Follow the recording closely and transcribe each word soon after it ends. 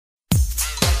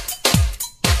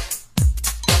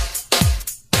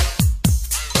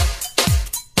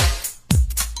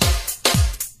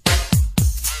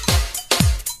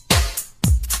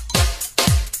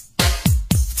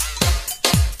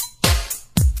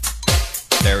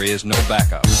There is no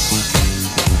backup.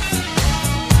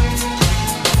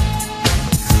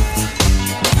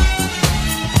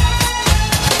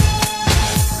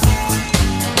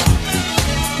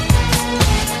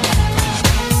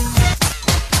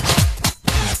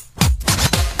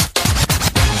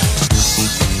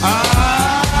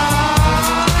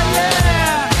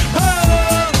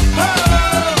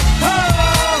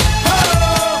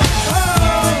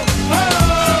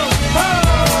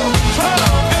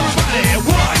 Everybody,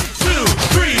 1, 2,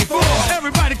 3, 4.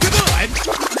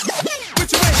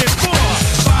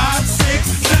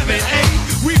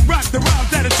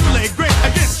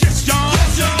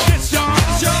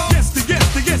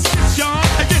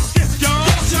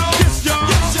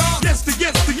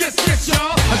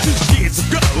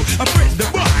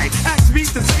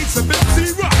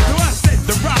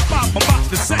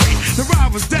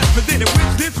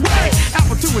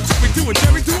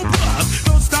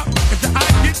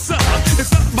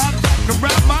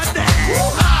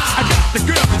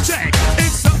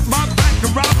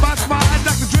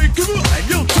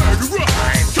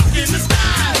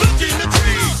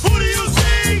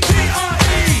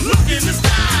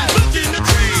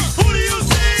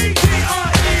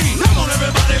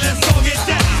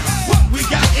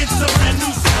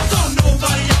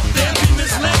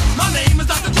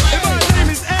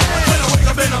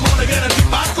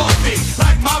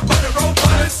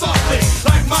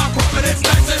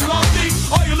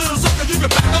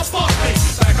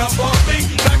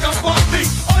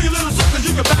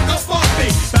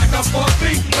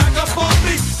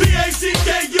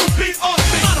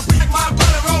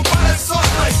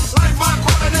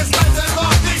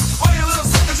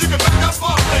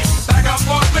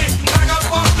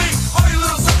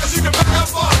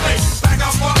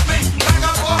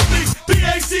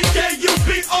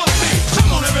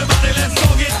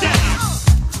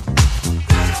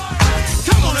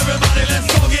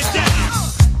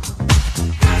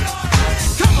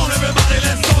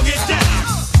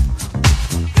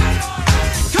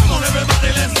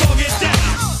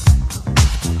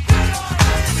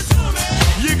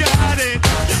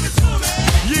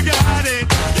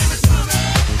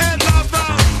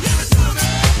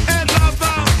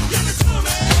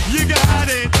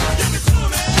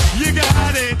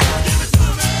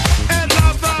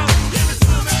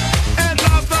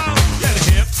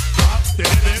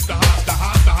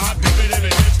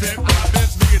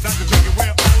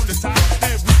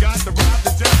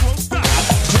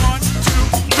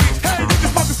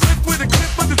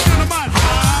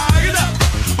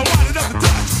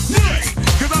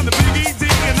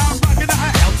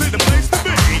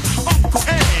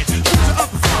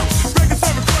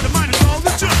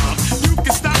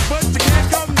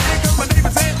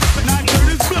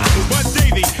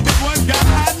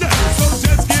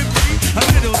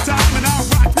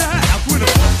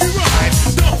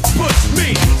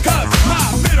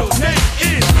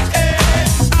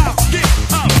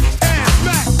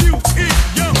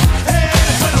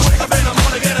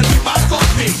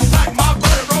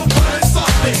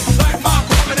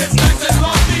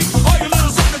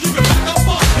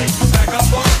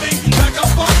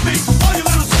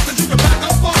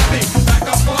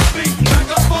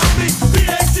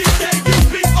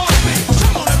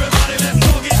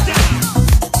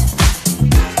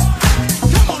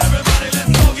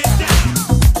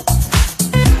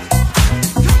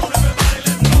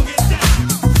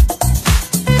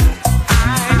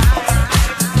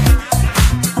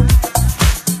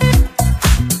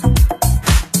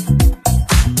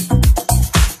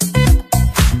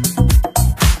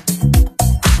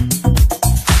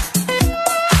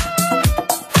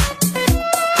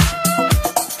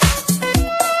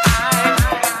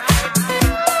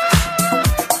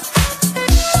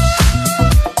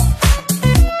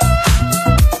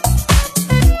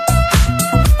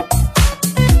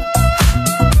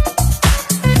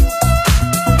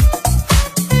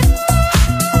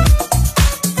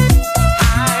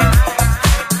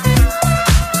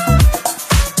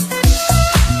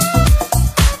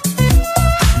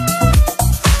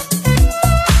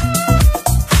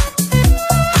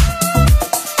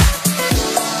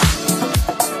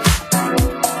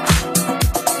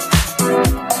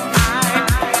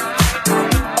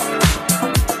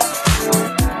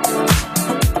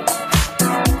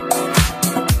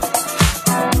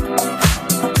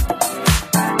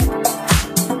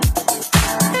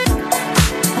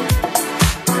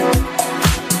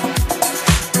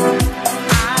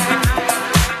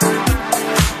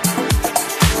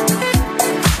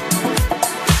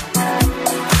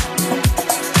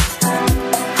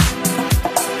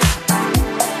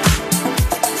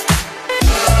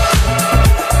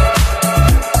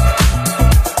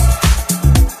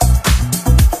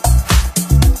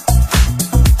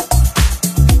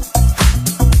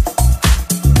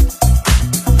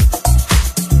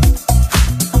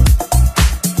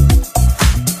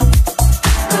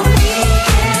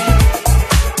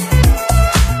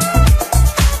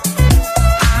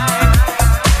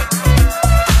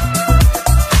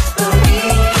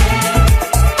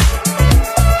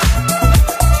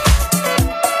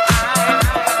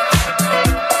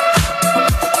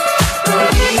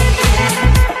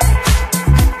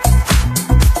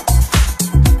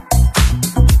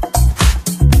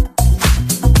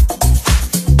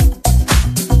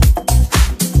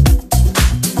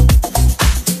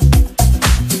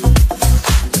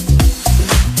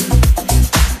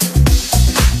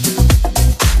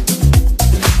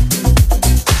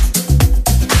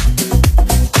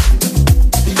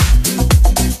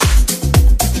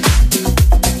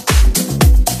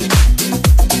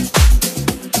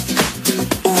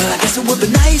 it would be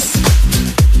nice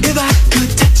if I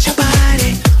could touch your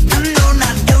body. I know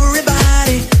not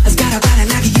everybody has got a body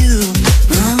like you,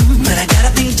 but I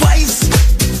gotta think twice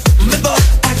before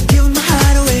I give my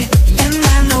heart away. And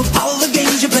I know all the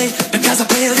games you play because I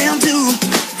play them too.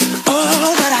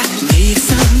 Oh, but I need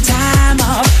some time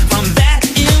off from that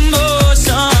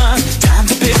emotion. Time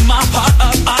to pick my heart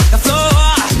up off the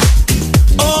floor.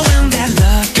 Oh, when that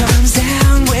love comes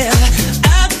down with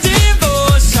a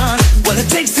devotion, well, it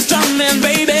takes a strong man,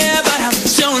 baby, but I'm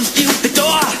showing you the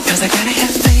door. Cause I gotta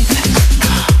have faith,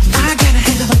 I gotta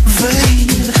have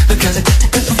faith, because I got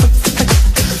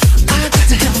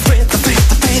to have faith,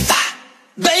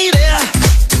 baby.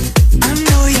 I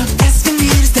know you're asking me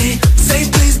to stay. Say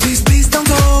please, please, please don't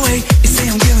go away. You say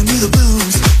I'm giving you the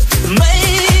blues,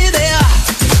 maybe.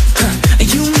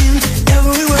 You mean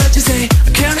every word you say. I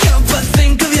can't help but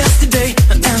think of yesterday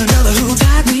and another who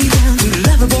tied me down to the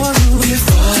level boy who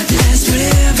before this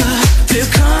river there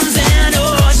comes an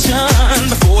ocean.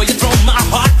 Before you throw my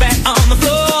heart back on the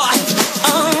floor,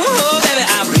 oh baby,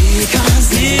 I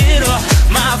reconsider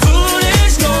my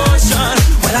foolish notion.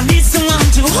 Well, I need someone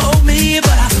to hold me,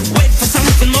 but I wait for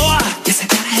something more. Yes, I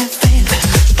gotta have faith.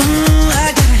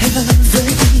 I gotta have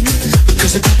faith,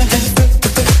 because I gotta have faith.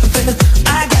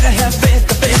 I gotta have faith,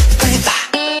 faith, faith.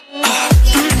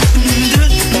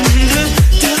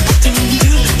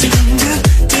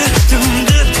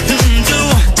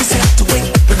 Just have to wait,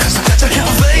 because I got to have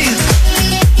faith.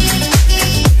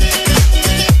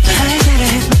 I gotta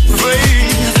have faith.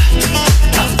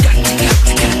 I've got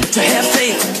to have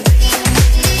faith.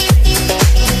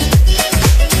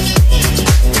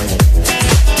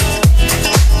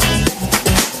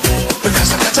 Because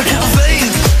I got to have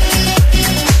faith.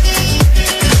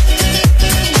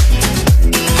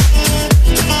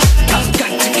 I've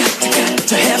got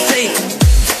to have faith.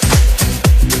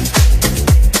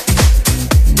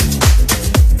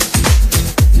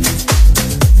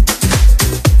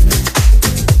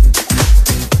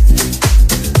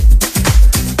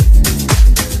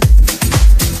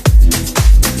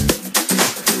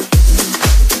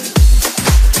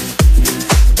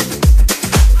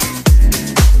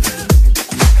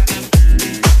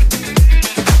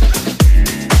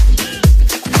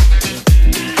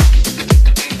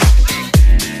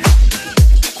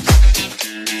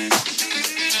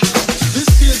 This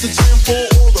here's a jam for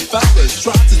all the fellas.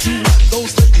 Try to do what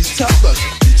those ladies tell us.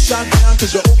 Get shot down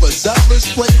cause you're overzealous.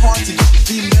 Play hard to get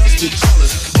females to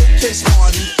jealous. Okay,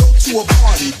 smarty, go to a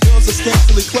party. Girls are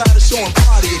scantily clad and showing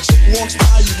body. A chick walks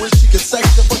by, you wish you could sex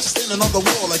her, but you're standing on the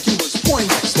wall like you was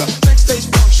Poindexter. Next stage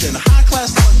function, high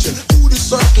class luncheon. Food is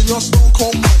served and you're stone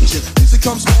cold munching. Music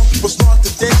comes on, people start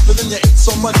to dance, but then you ate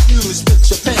so much you nearly split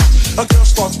your pants. A girl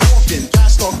starts walking,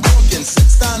 guys start talking,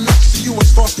 sits down next to you and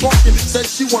starts talking. Says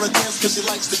she wanna dance cause she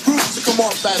likes the groove. So come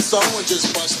on, fat son, and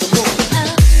just bust the move.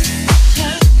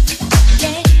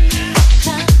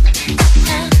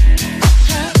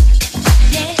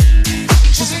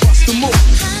 Just bust the move.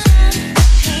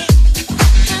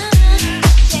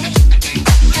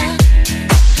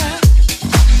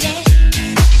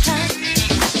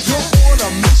 You're on a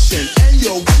mission and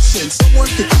you're wishing someone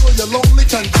could cure your lonely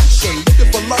condition.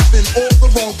 Looking for love in all the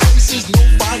wrong places. No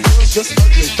fine girls, just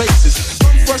ugly faces.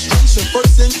 Some frustration,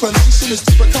 first inclination is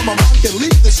to become a monk and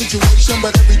leave the situation.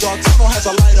 But every dark tunnel has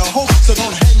a light of hope, so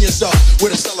don't hang yourself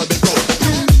with a celibate rope.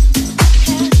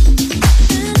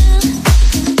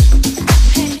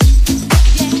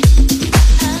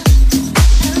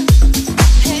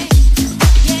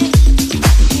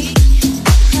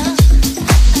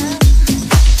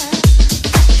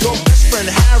 Your best friend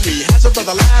Harry has a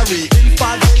brother Larry. In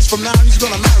 5 days from now he's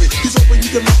gonna marry. He's hoping you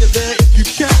can make it there if you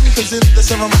can, cause in the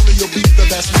ceremony you'll be the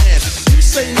best man. You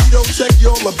say Nito, check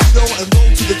your libido and roll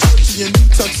to the church in your new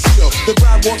tuxedo. The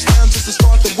bride walks down just to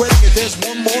start the wedding, and there's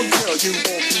one more girl you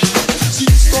won't be. So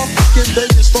you start thinking, then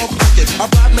you start thinking. A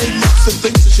bride made lips and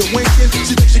thinks that you're winking.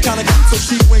 She thinks you're kinda cute, so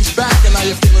she winks back, and now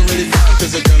you're feeling really fine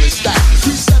cause the girl is stacked.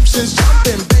 Reception's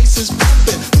jumping, bass is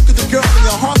pumping. Look at the girl and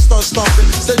your heart starts stomping.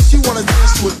 Says she wanna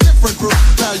dance to a different group.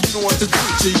 Now you know what to do,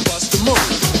 G, bust the move.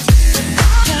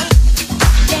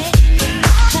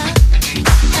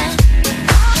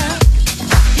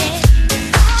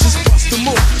 Just bust the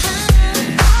move.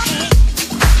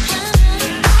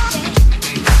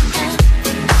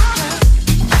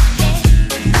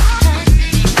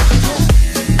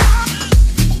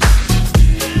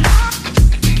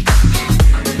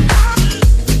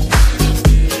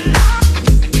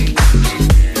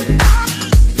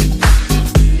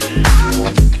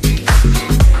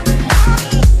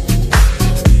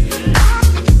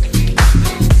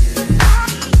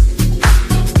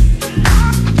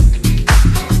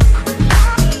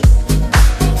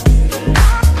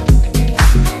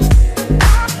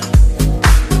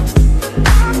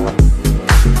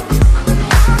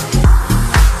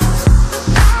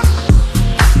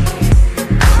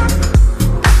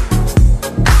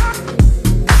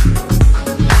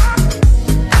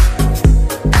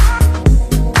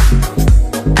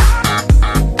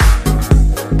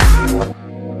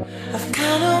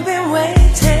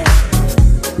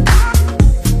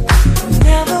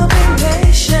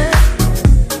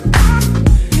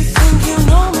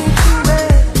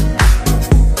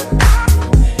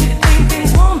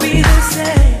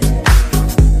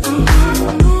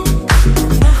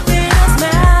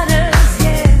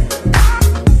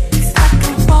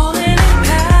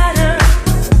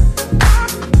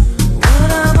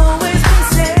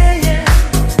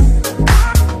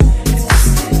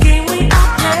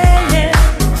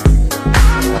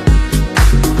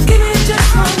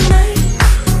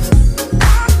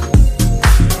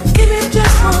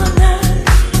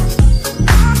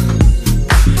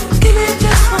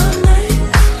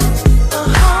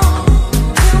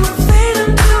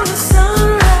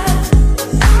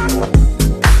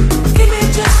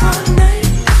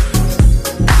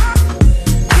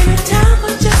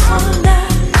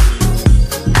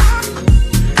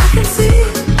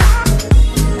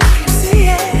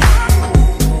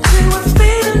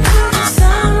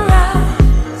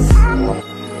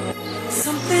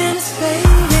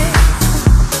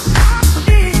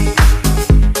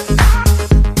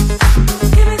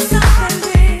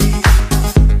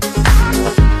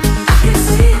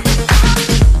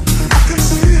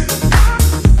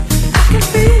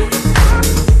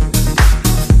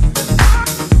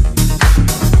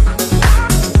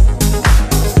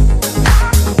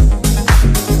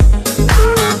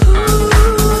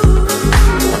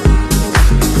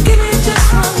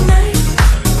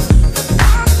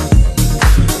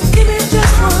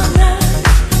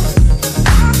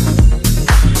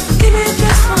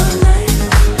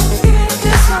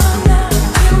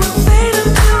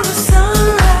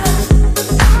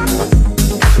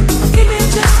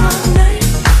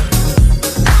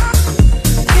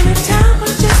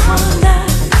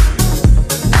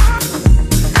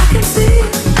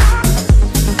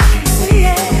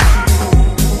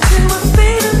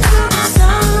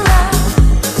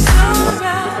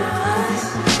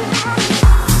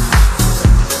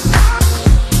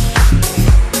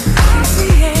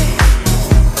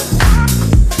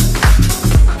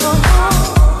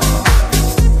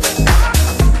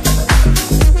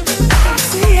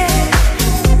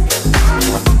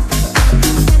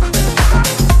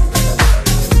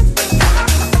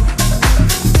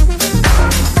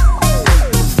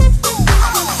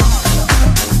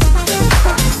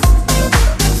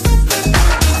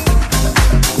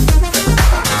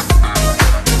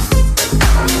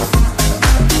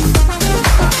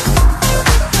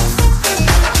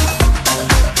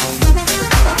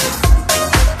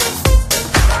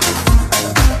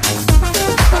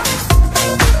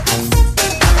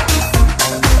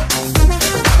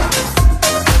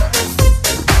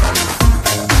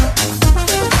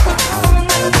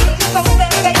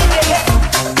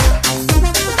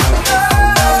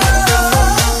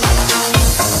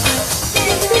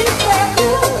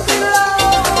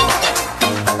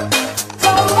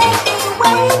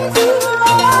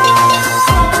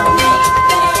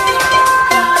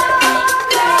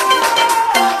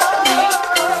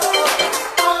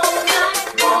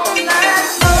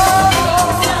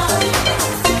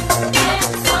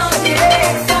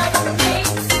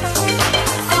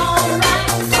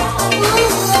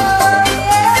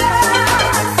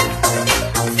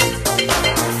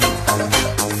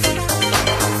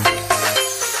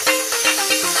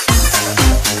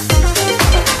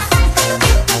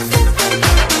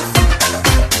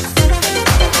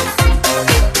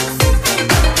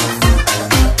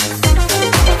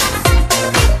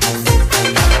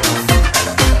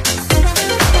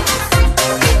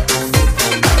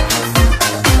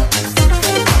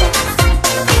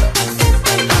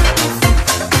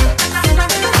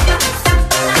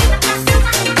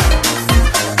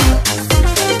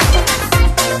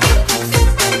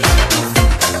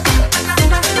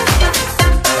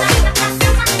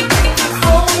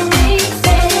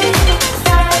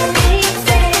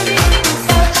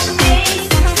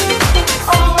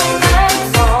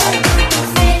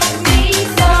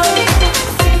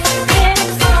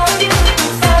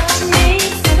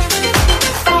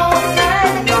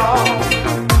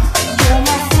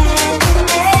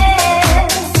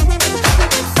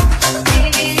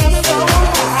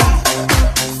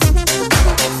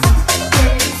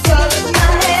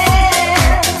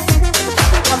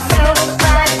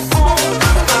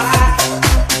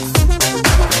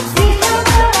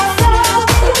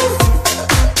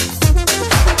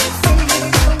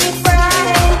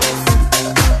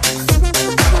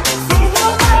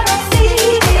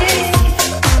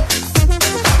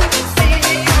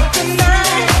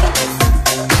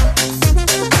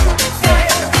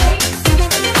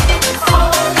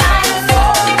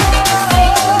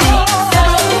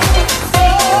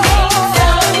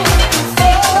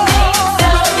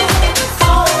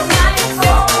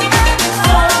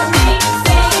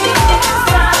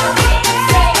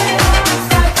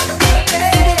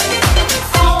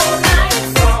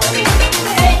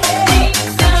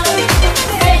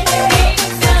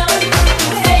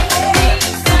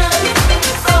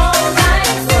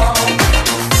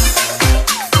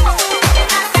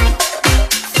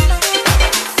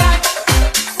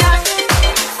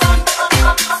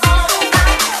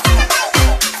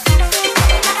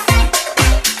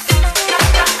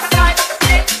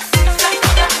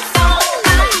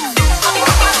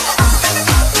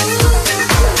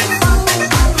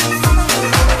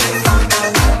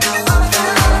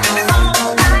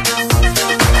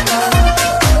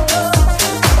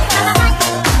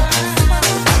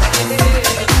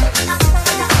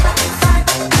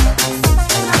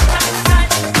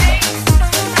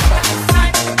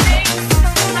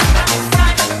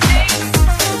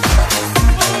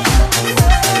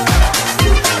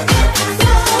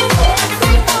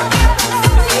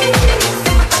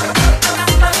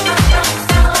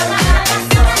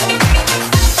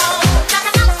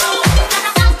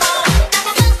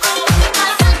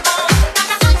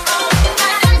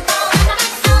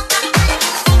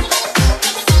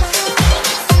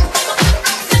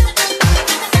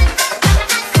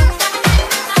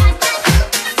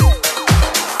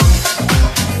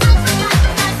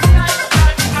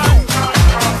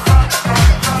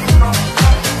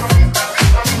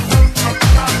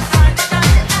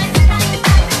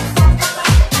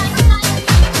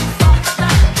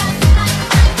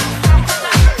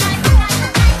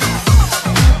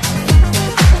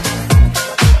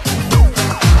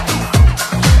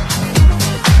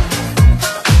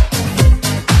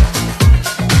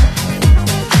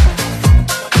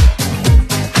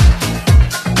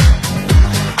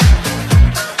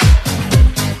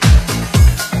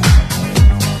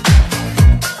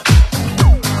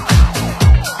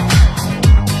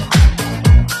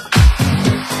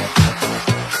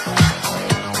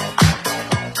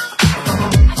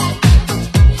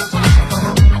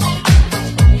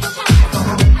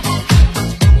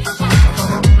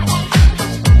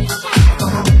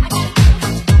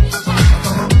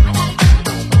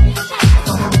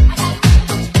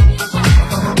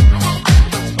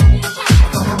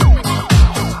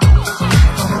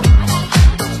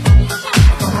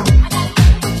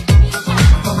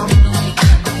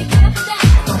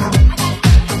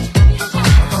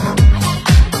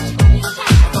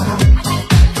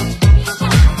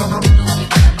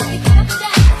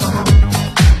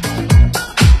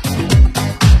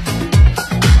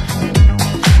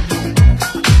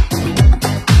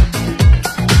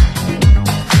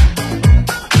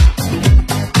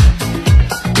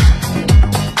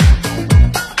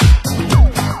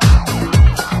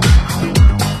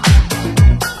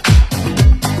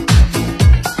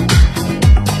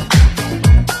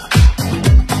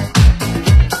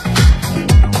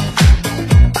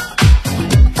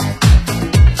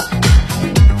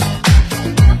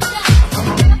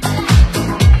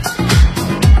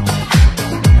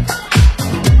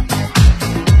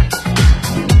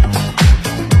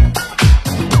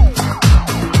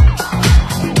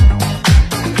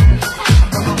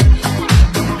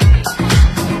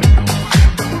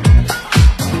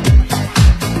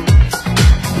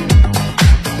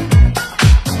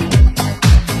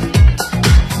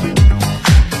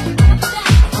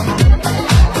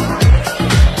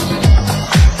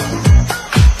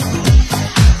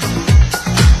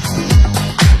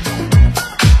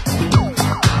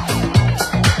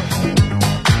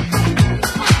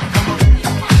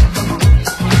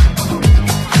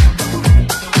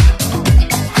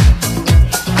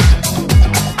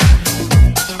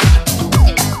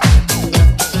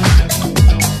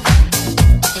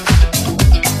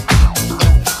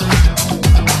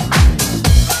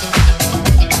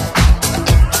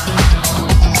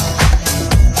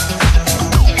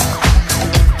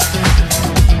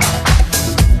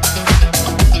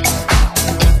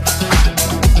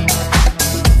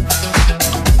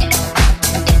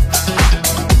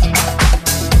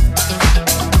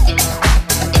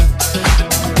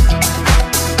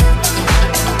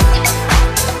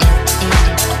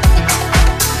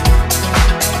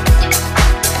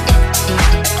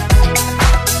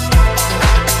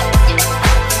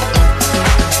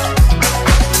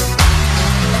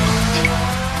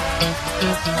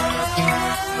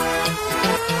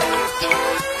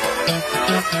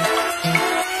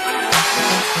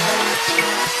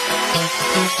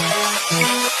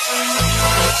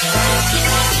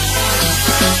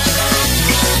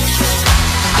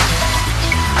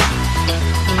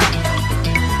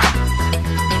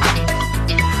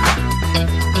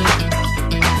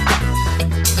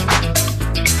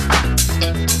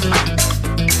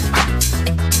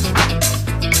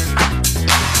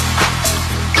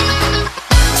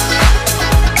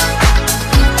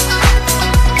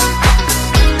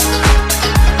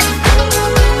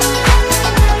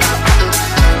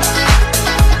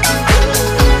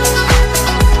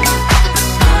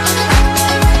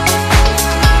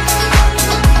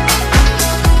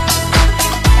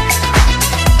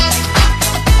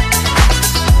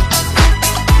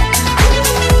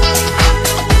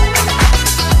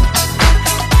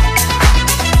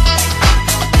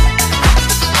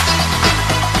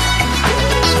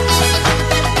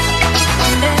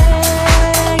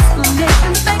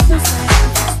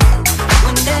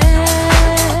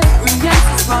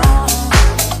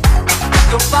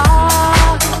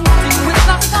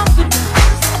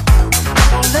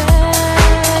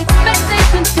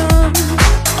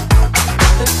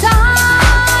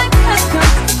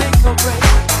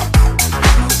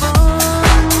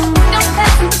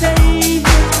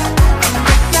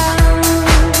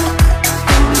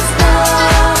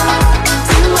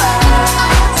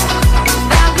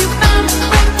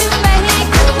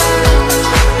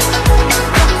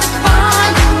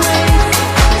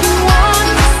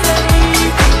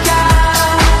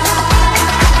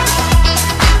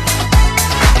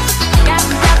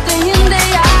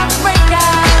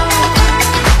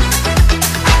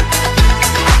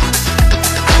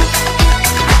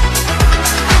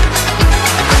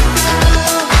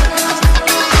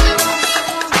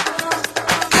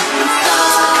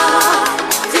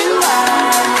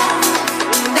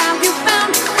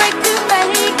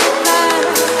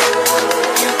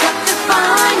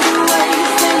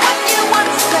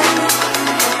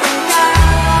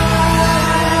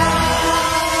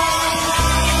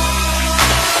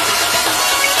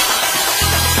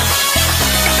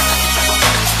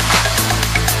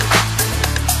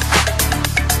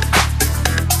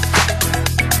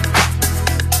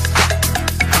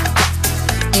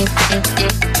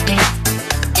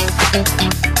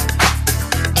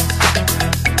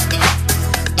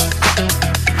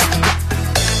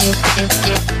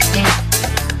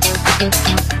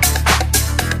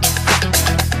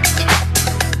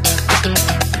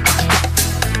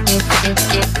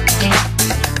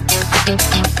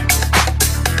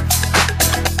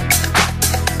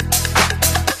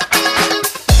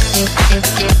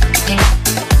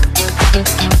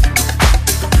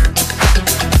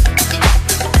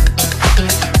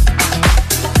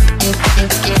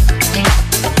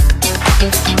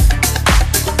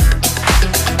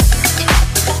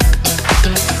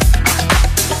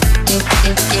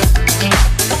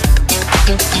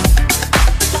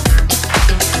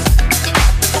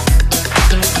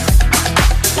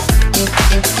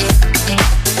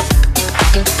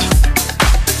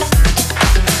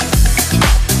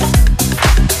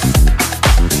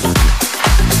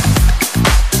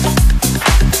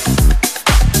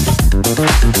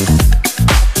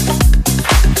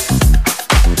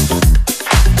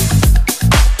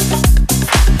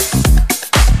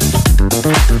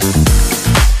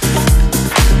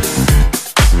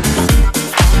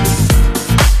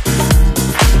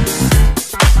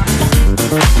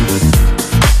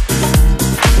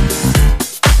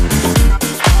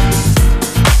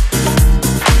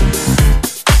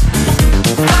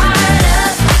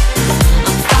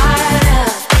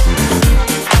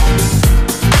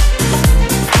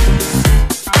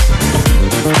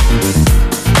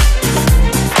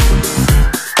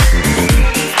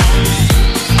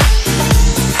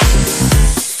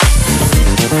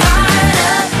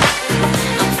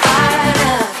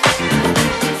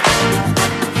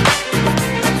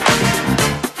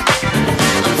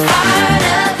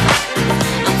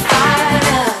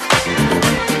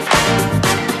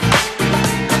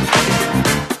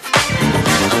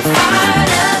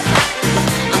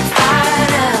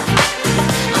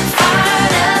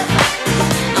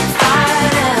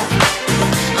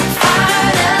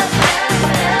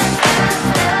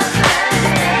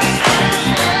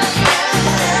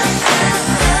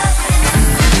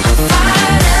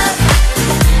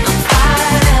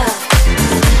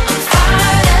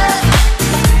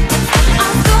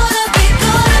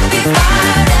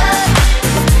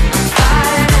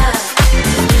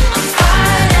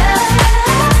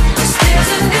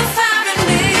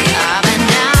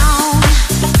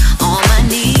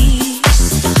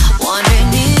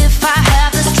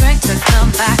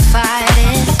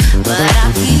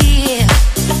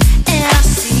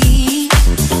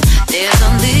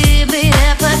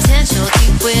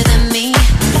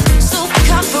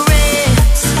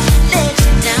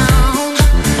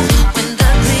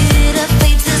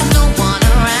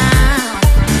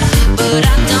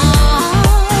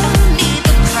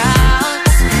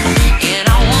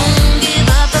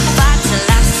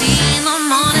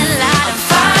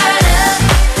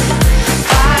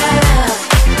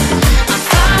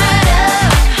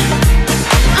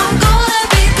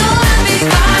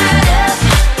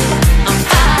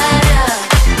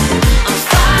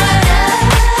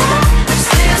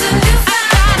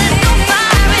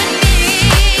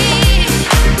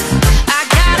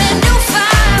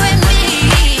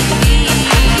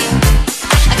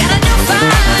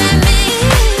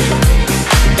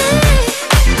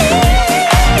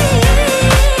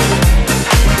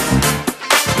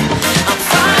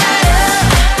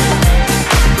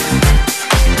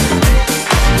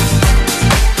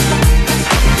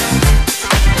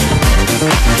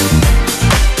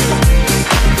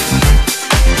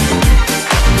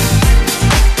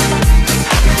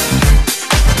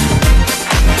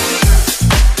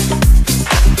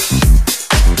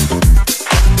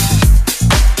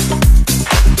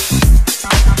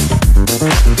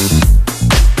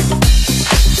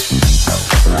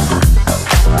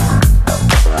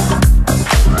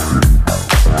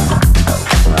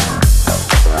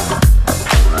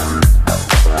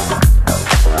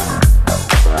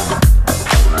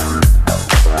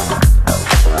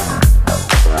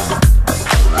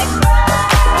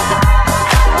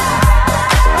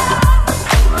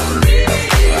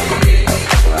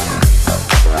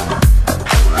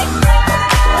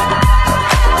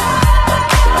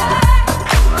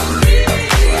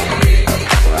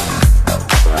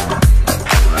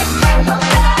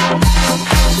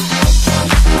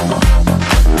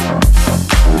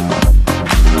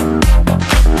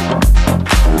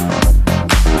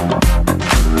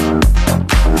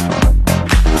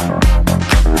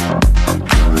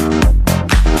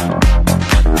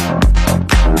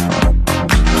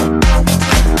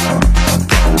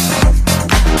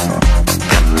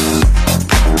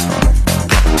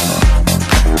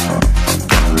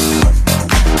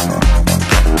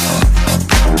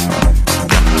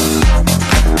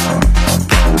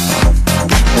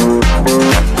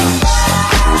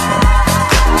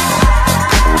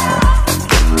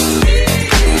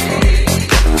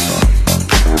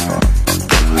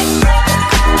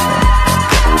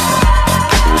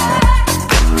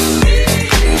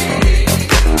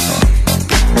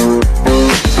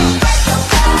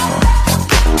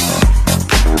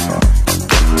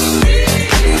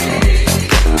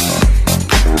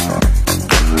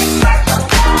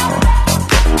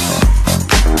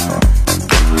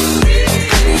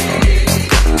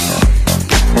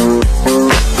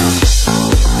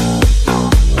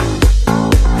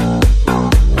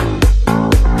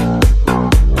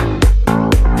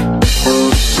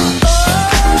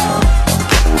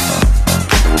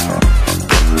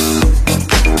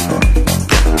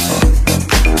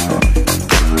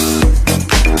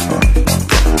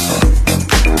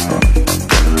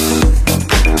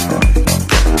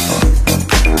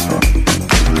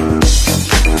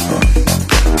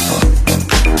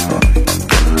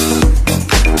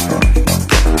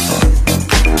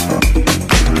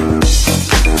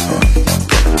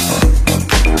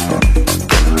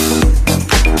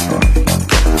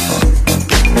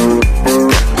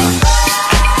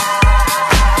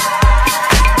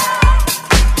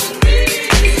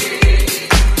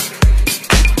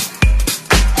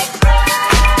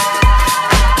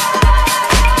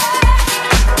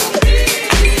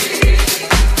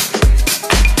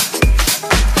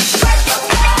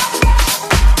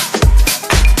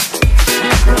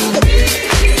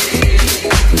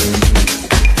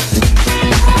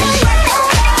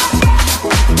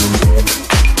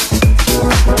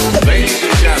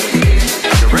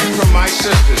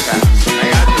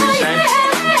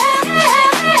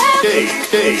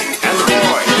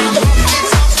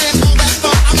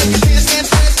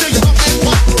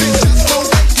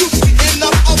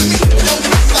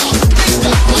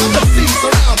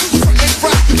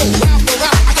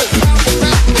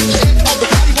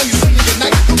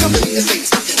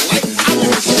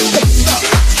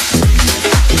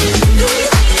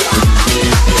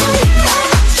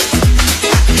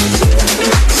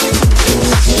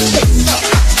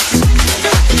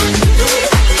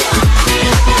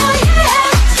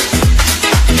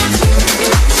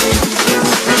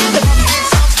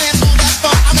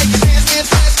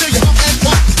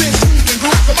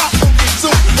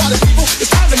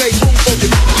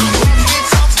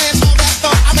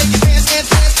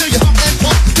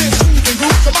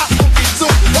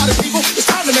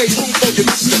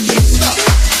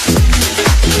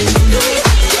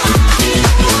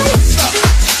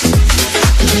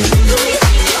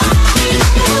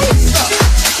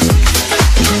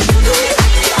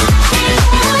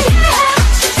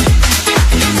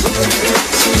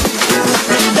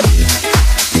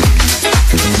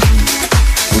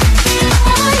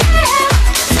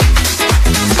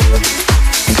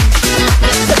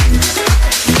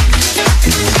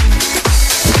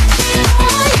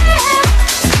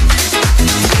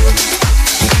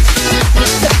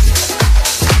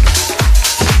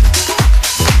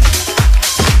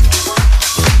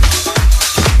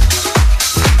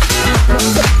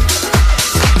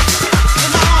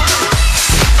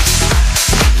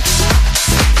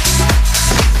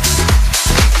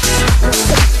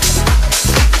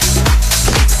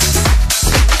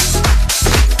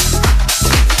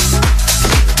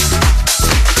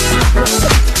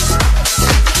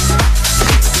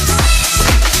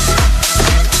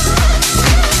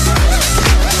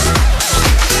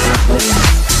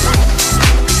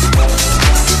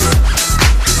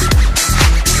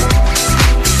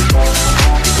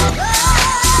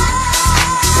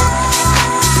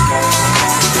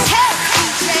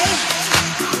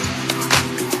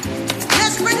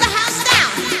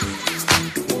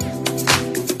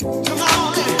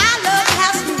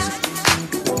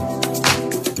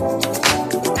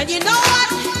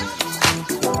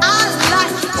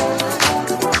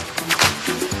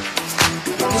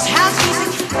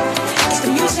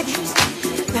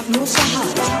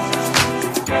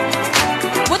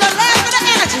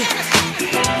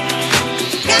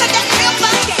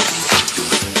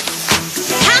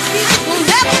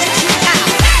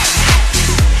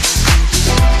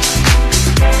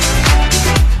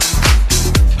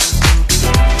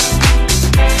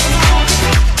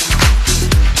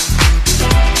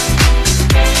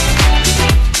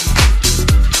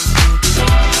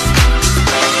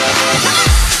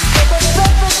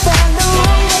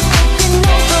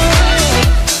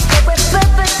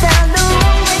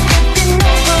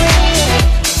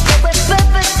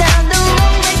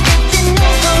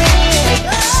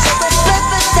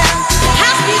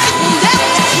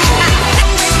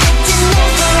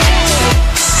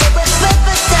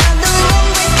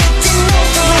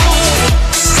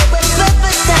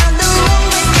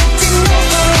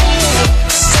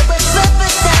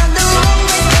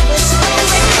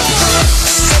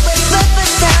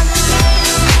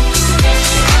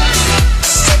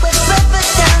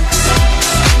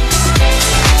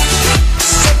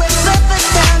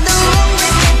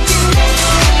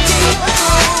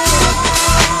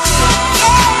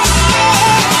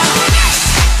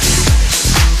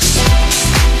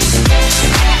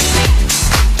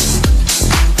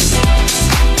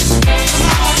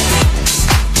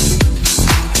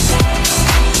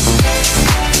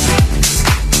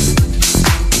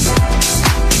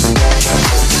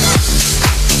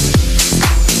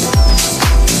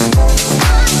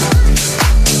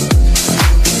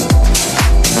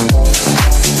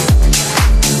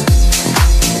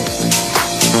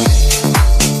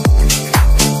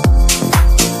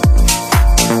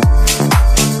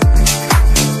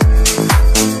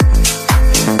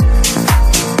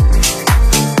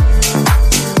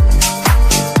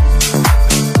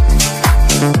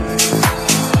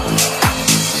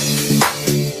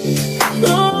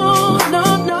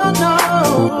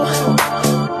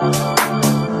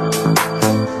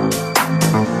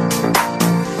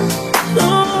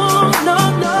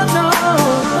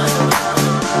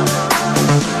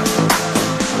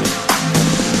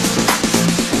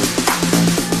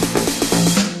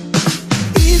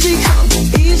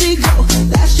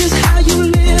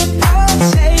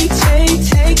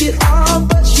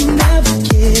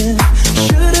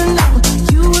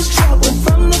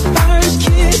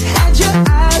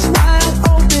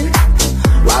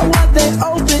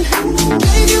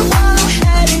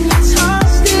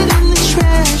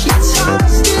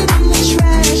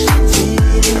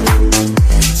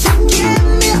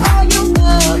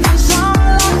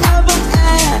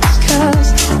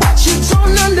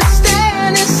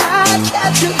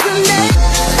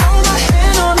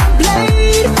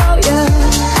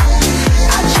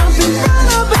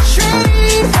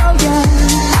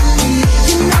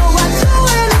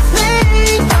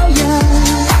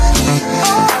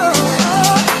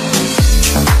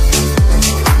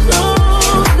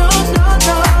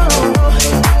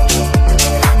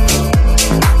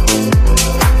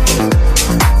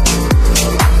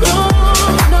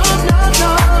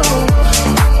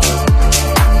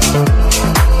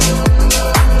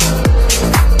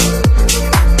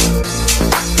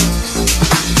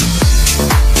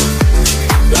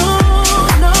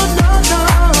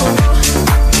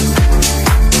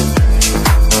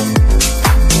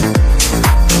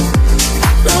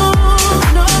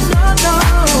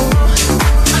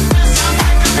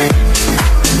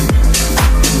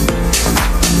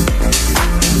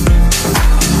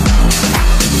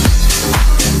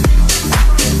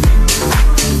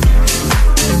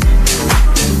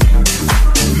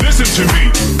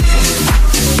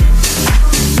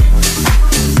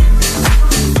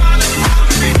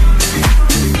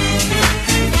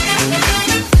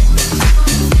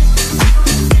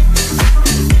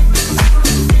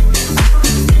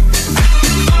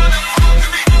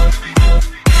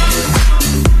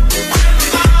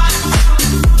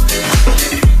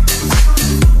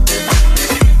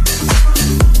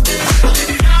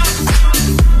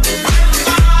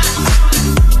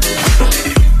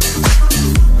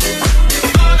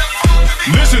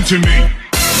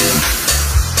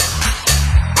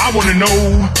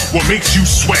 know what makes you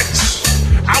sweat.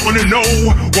 I wanna know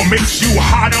what makes you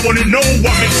hot. I wanna know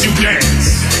what makes you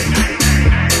dance.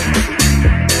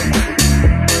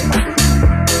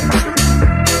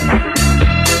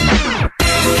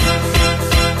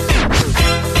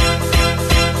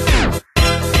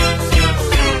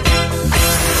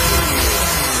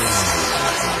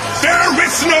 There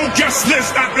is no guest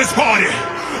list at this party.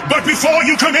 But before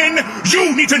you come in,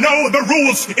 you need to know the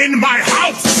rules in my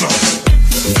house.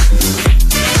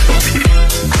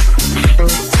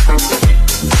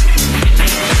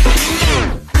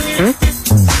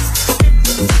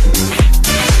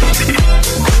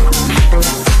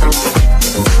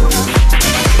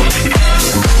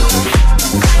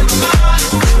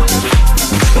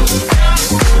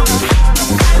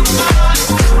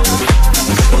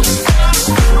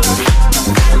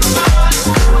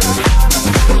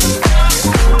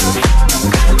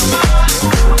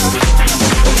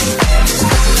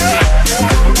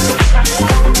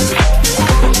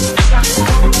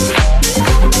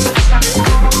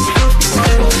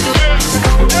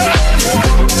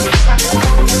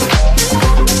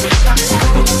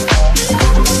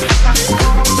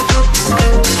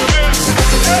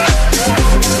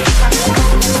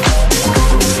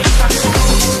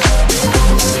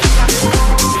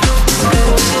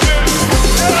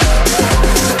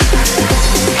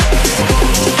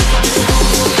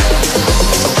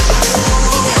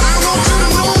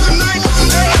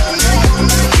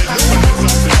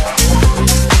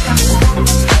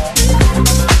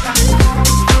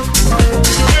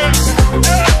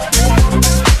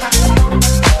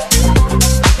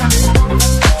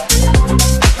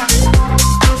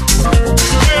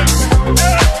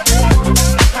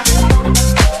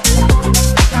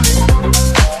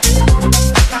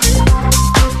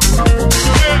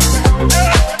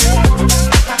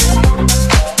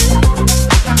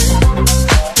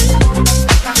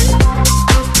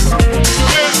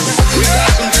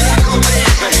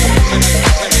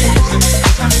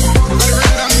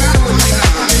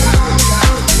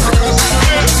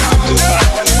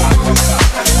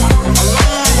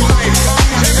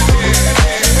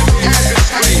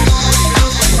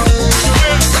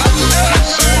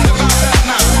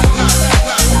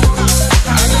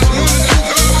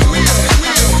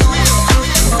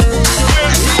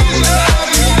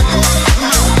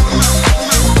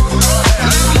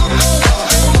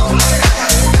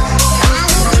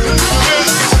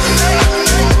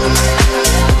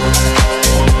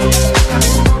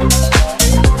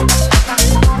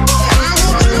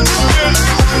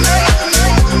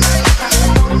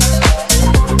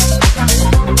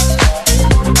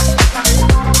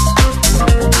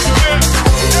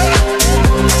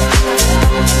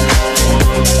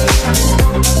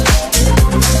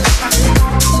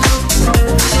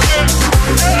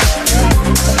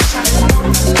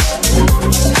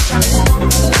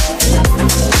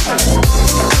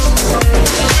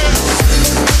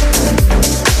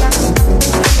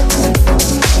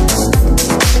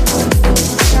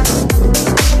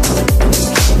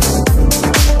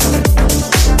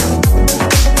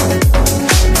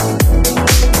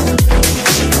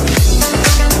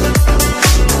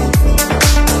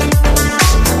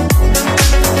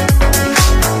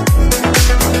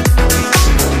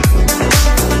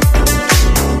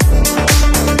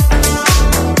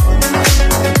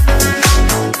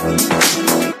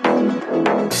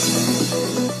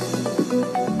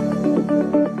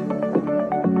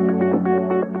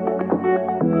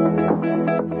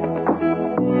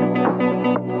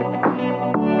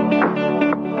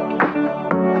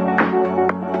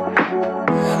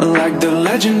 Like the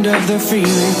legend of the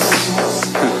phoenix,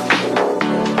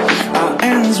 our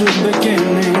ends with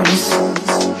beginnings.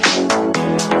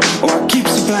 What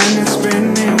keeps the planet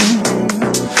spinning?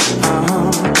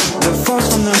 The force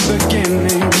from the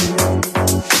beginning.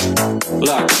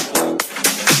 Look,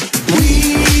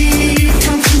 we've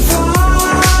come too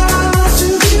far to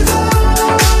give up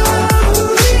who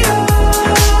we are.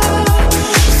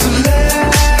 So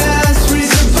let's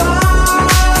raise the bar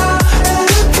and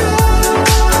look up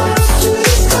to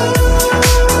the stars.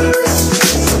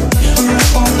 We're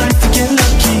up all night to get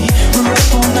lucky. We're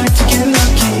up all night to get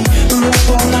lucky. We're up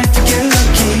all night to get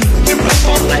lucky. We're up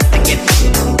all night to get.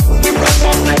 We're up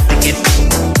all night to get.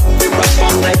 We're up all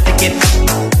night to get.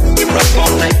 We're up all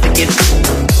night to get.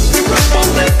 We're up all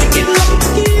night to get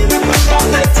lucky. We're up all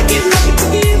night to get lucky.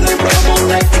 We're up all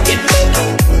night to get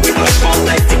lucky. We're up all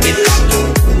night to get lucky.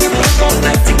 We're up all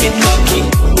night to get lucky.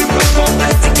 We're up all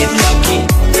night to get lucky.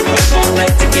 We're up all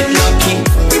night to get lucky.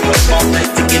 We're up all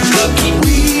night to get lucky.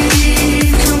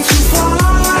 We've come too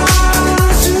far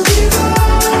to give up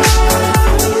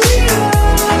who we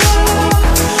are.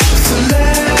 So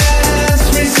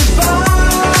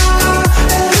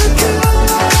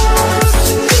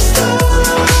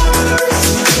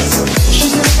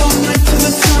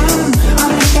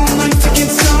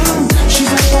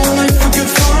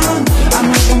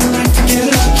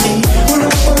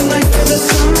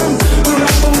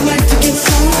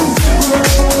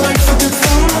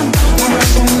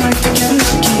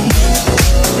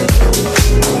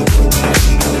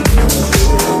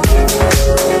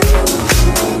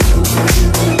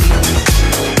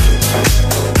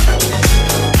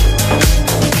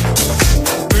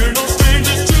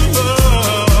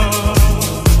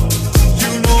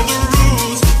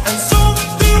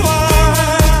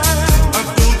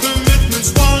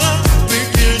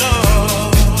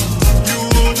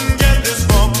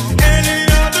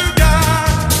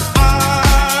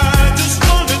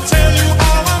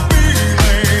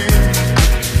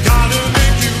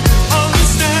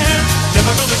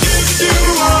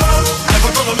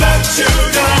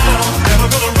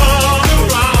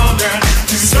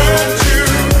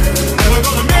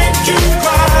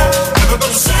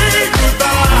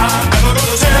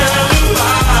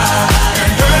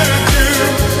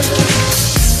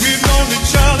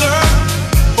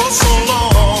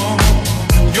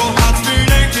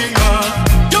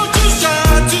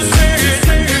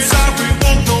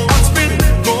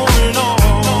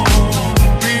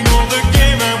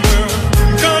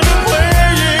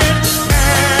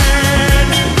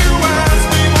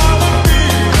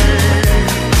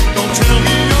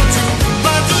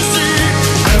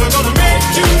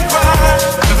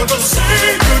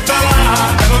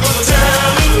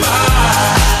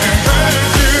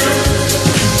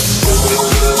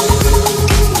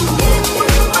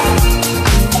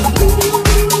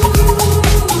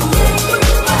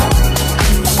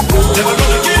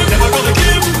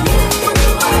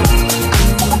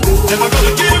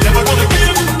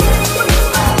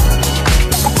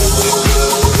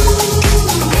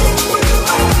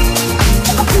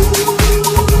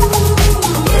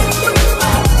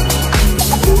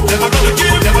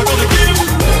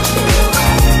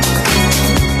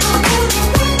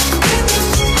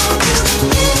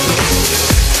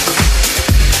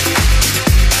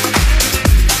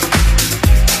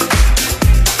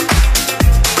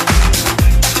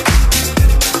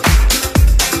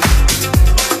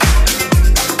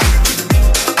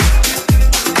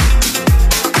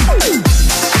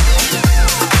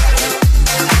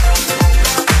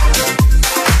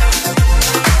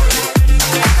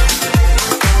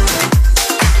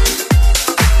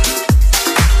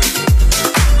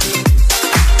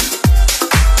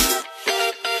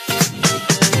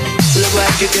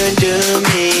what you can do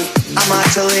me. I'm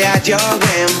utterly at your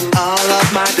whim. All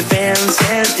of my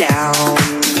defenses down.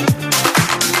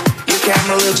 Your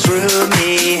camera looks through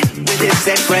me with its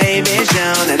X-ray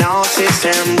vision and all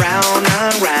system round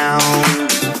and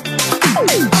round.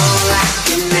 All I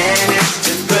can manage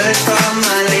to put from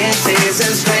my lips is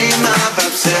a stream of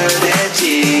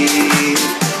absurdity.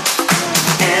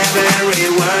 Every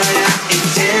word I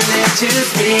intended to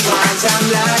speak once I'm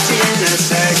lost in the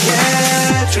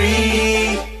circuitry.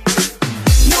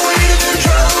 No way to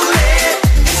control it,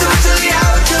 it's totally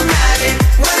automatic.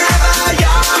 Whenever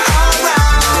you're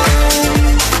around,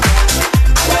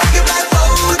 I wake up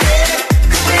blindfolded,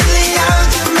 completely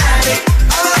automatic.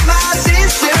 All of my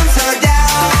systems are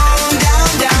down, down,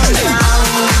 down, down.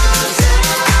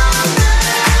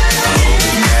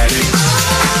 Automatic.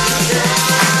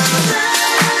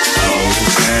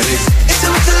 It's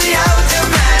totally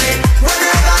automatic.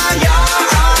 Whenever you're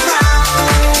around,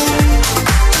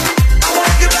 I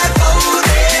wake up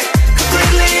blindfolded,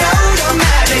 completely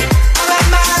automatic. All of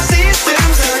my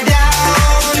systems are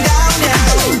down, down,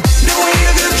 down. No way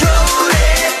to control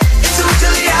it. It's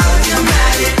totally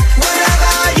automatic.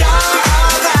 Whenever you're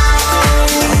around,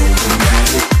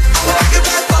 I wake up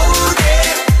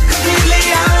blindfolded, completely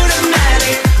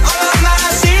automatic. All of my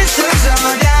systems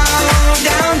are down,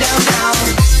 down, down, down.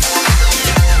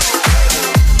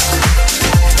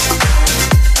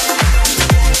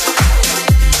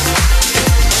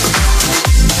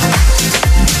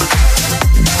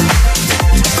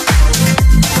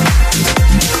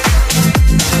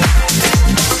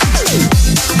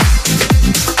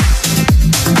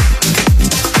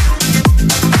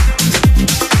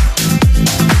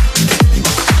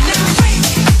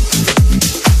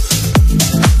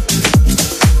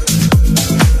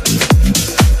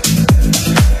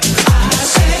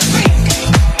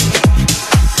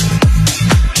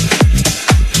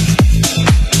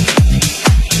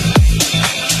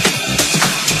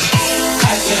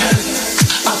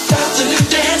 About the new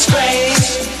dance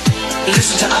craze.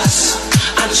 Listen to us,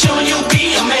 I'm sure you'll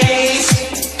be amazed.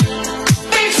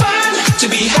 Big fun to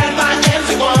be had by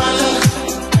everyone.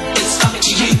 It's up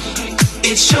to you,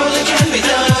 it surely can be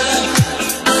done.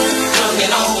 Young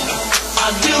and old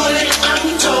are doing it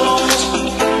untold.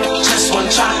 Just one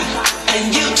try,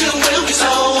 and you too will be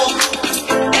sold.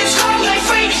 It's called like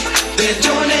freak, they're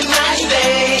doing it night and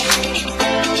day.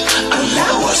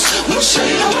 Allow us, we'll show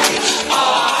you the way.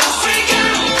 Freak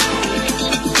out,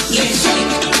 let's freak,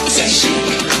 say chic,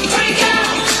 freak out.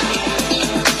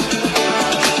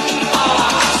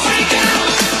 Freak out,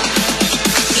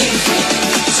 let's freak,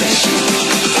 say chic,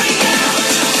 freak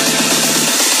out.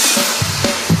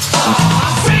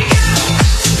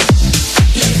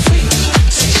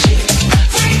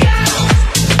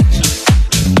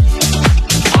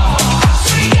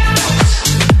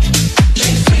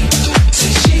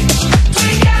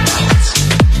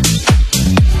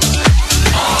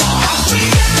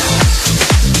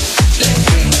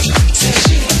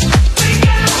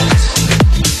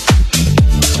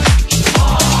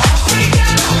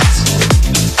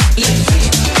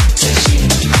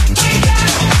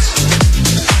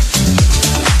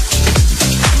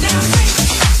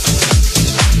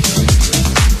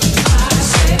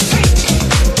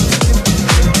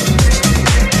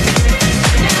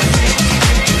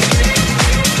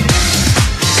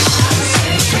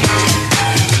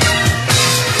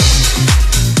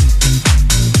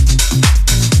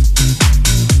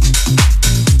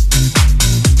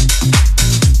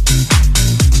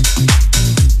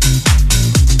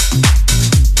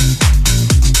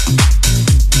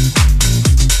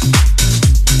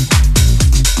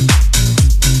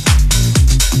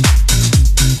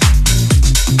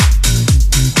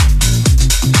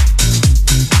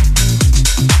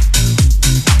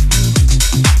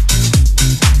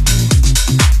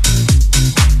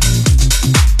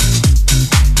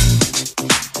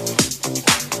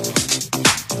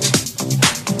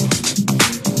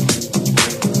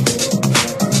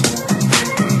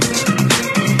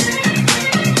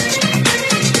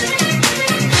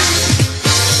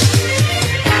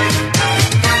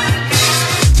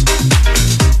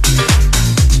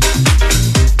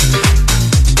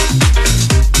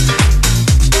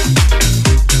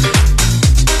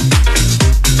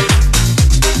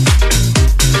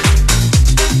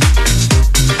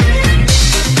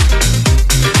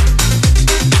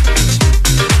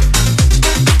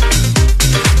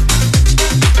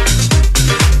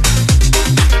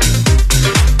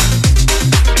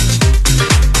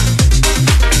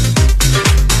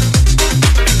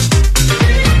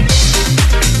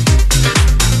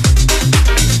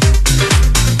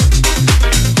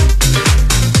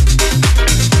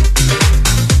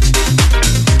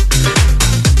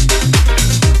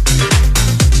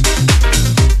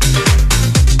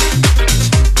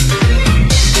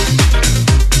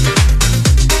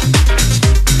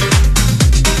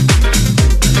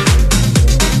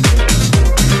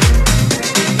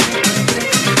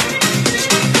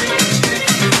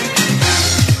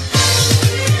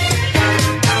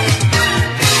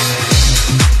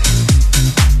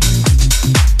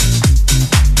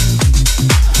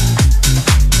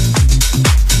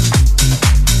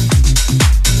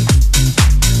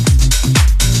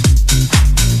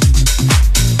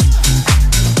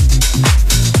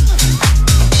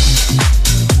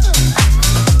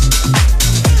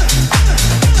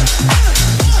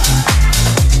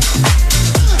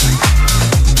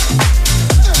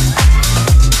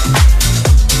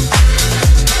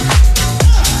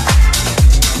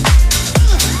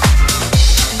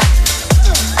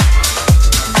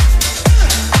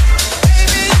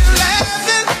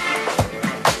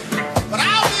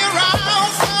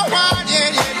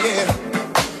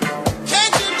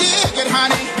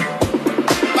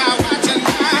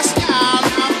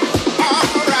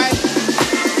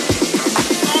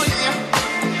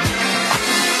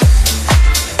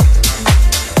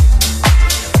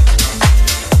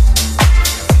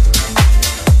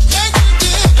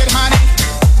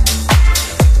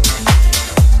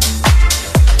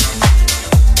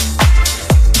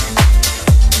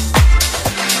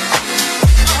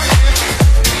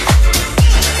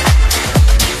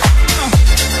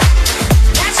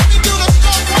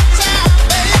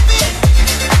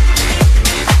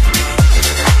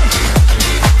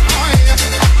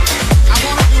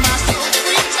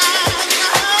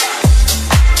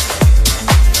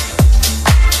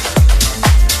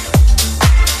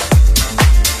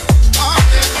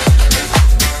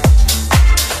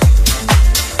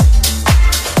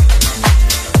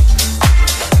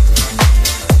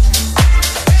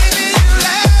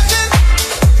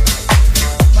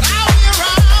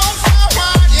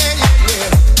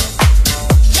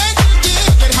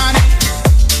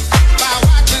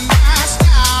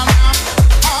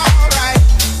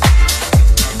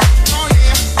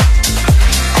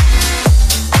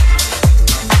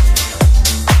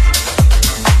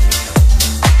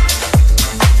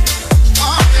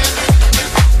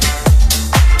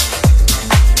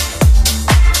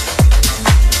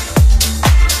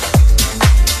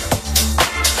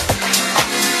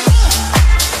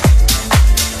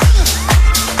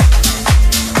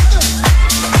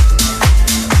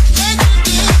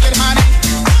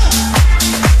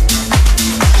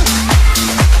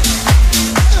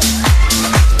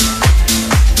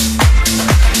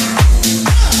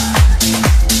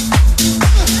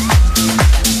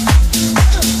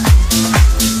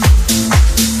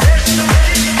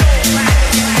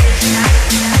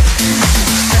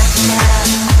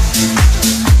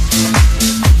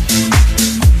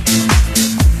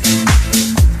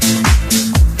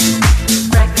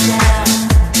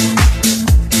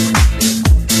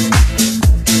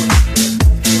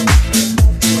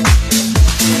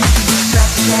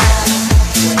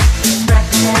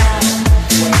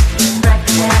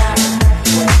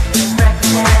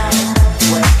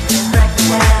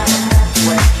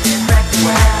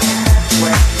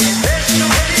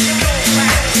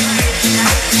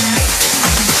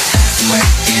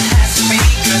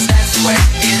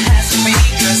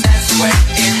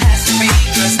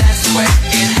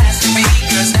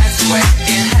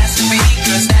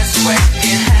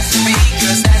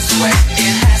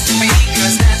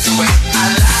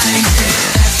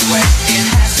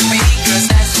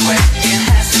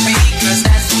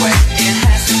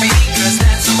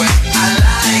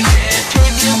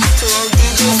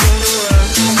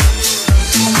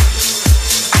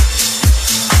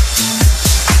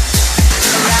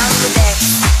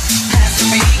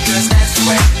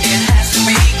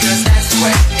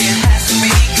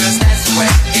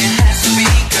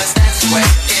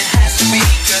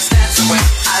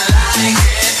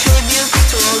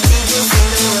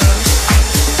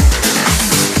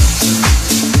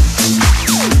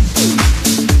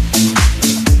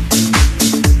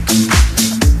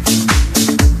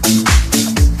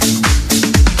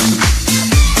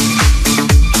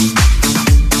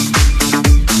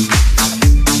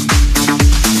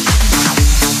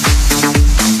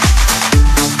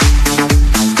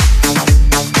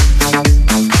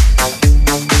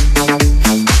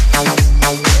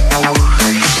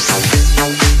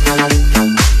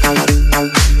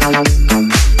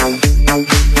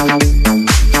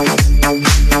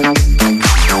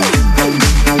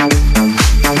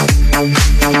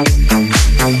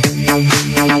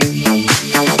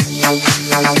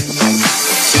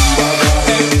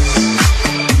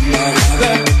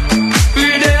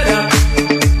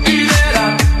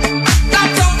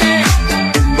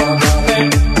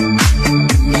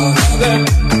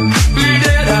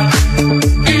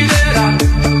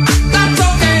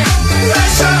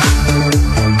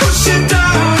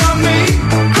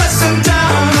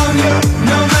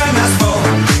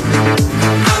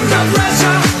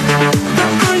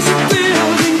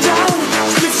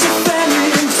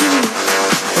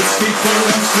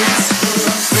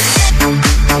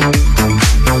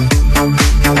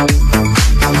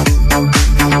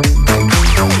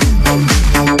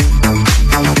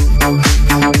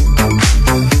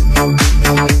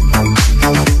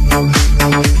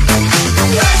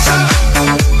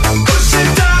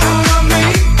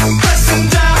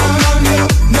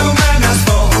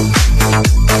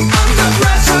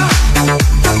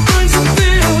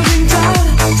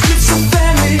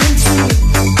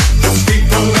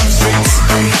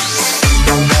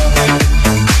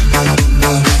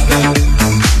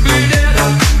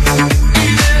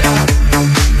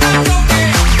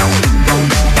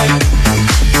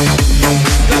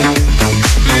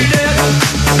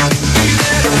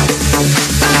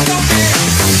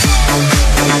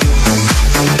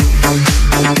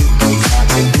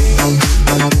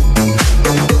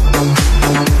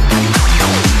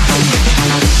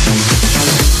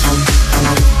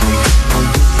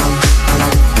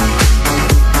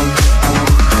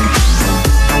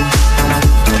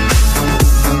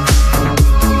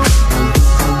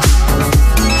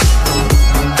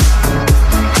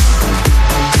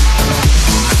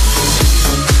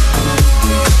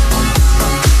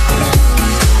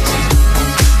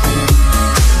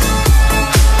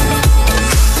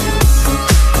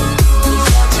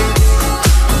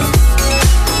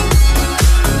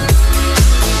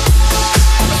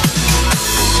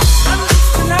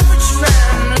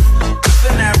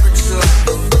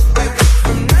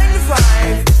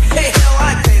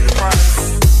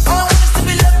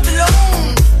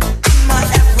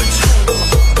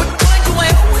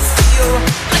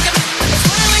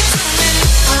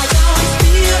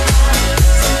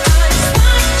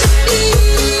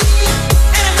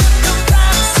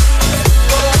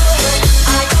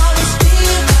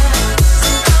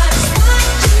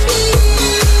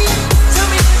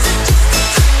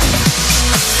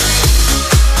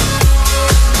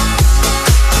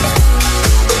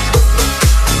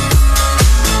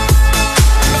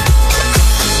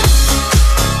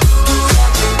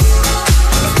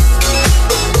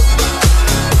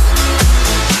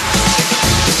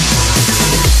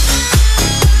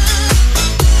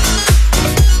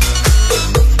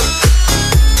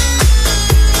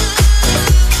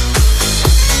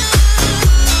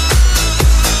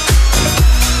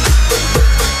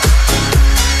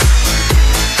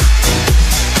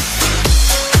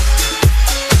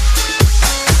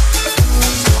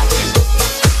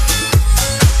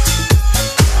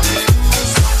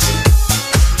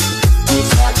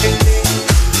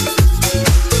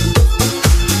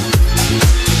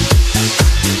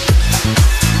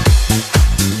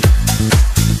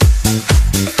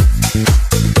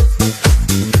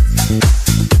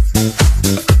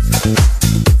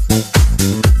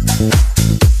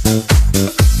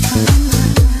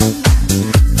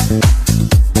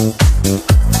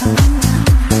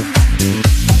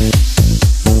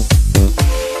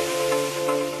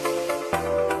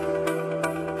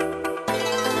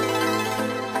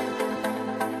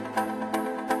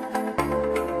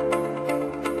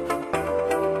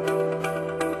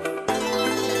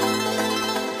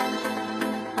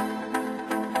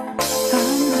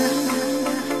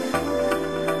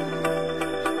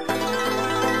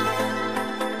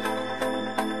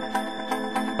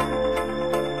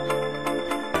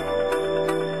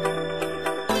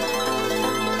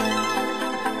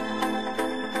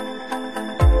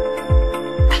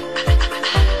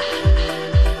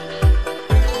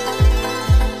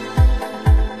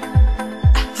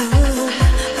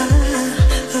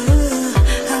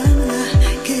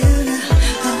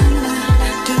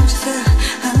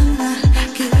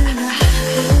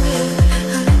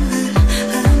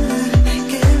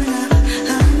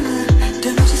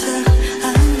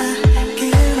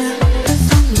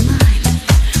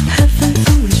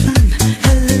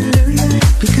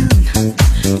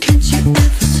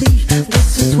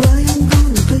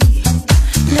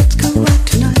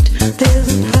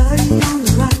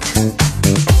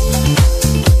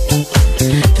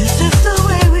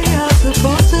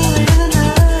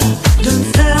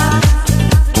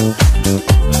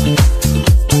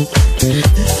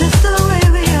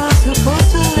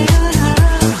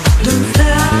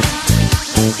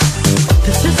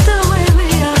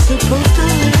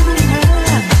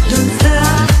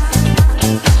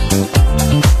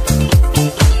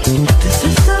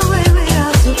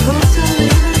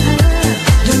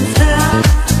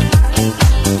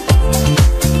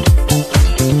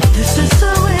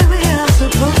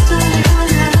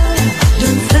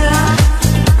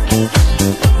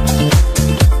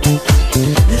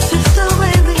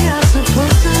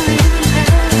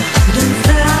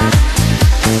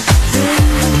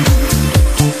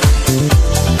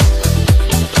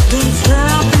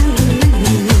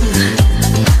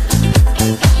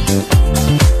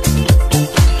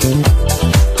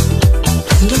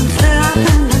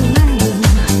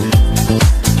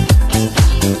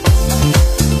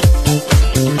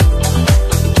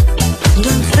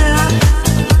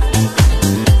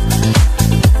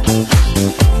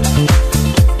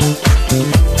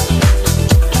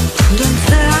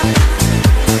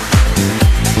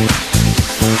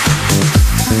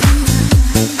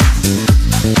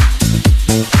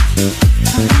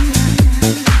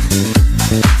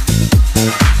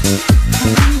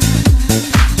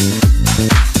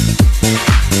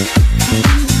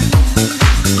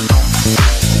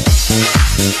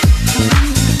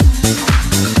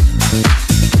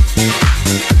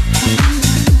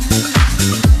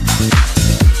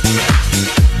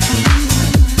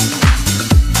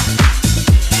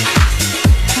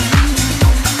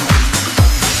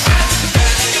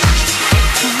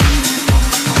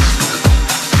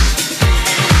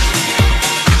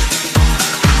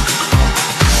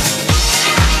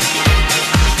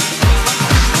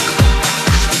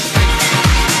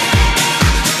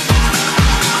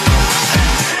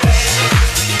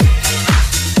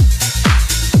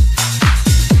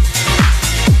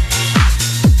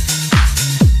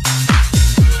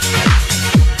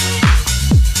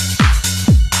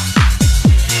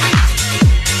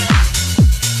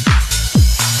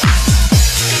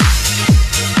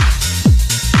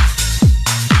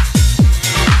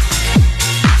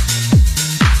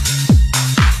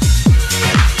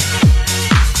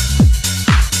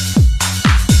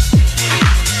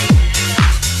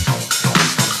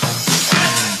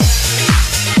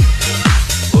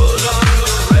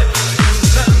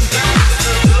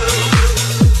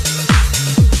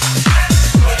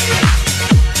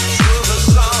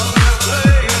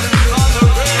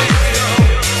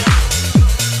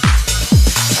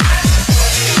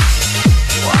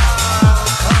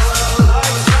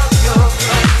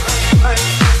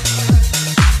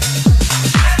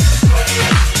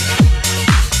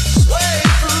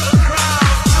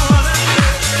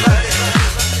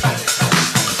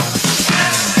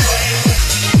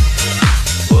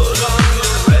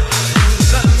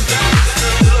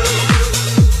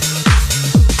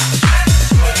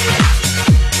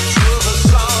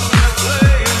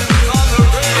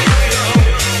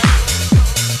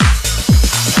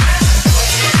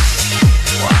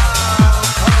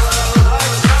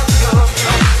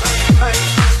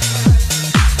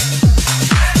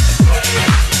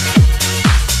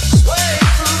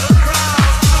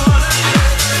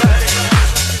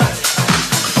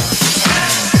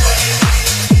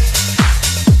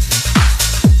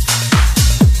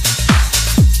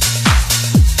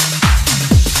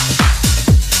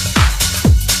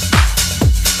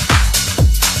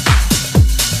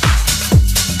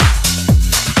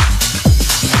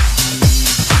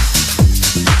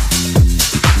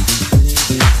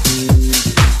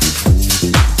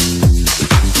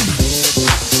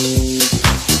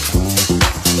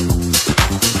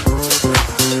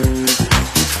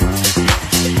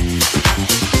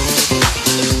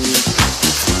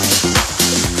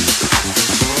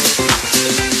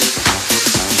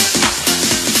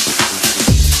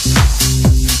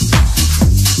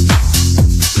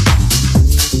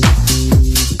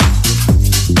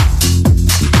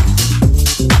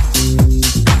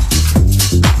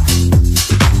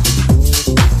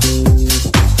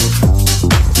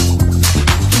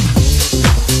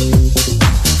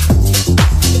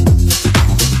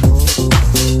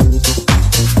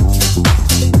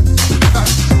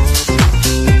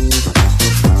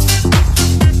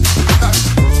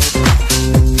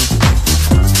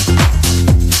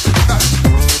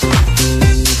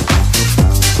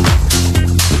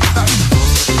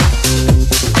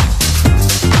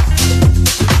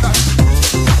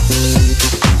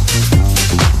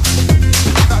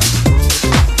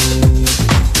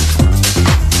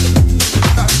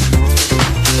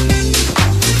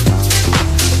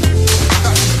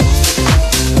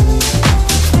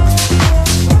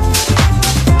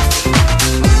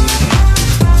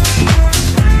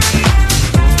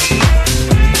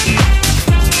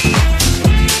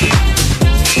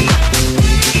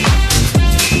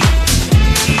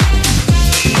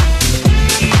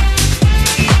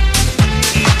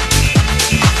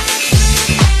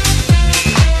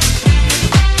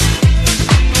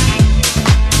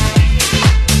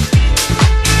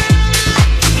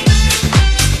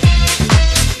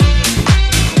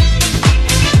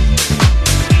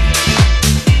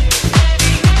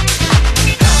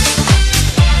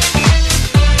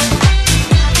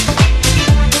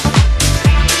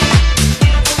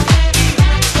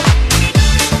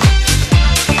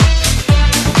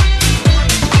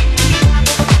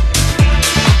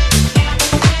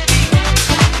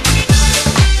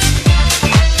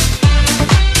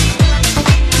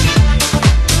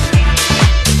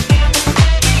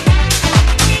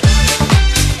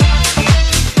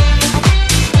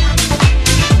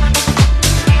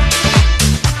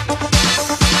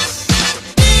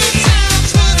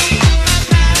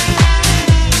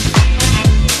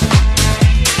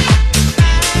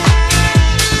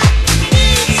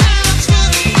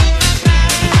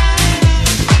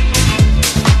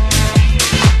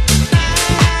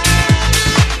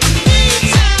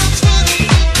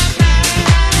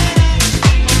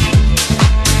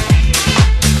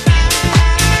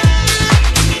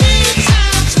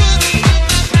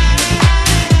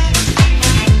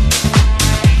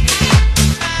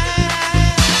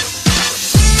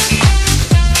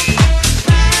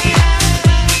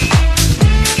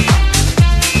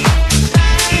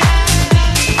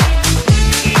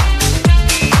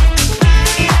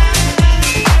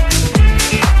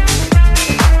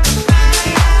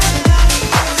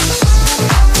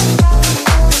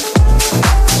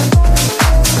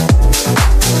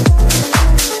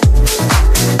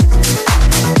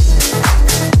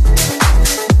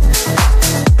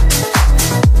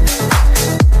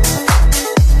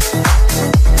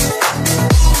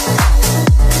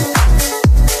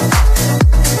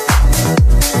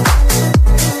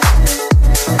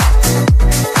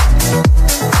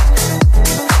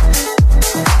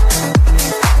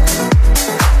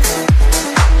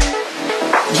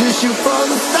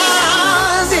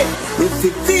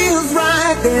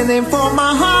 then aim for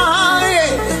my heart,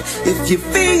 yeah. If you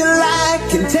feel like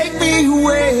can take me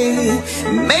away,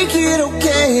 make it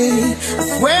okay, I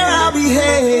swear I'll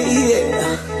behave,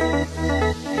 yeah.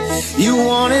 You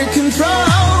wanted control,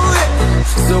 yeah.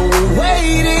 So we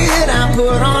waited, I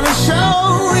put on a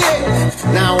show,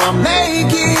 yeah. Now I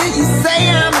make it, you say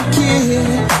I'm a kid,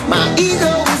 my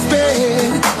ego is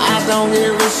big, I don't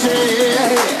give a shit,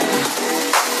 yeah.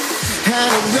 And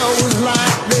it goes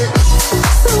like this.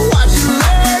 So watch you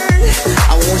learn,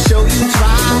 I won't show you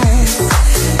twice.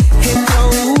 Hit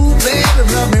no, baby,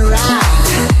 rub me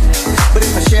right. But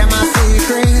if I share my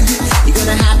secret, you're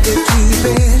gonna have to keep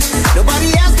it.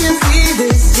 Nobody else can see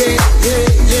this, yeah, yeah,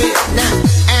 yeah. Now,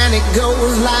 and it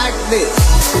goes like this.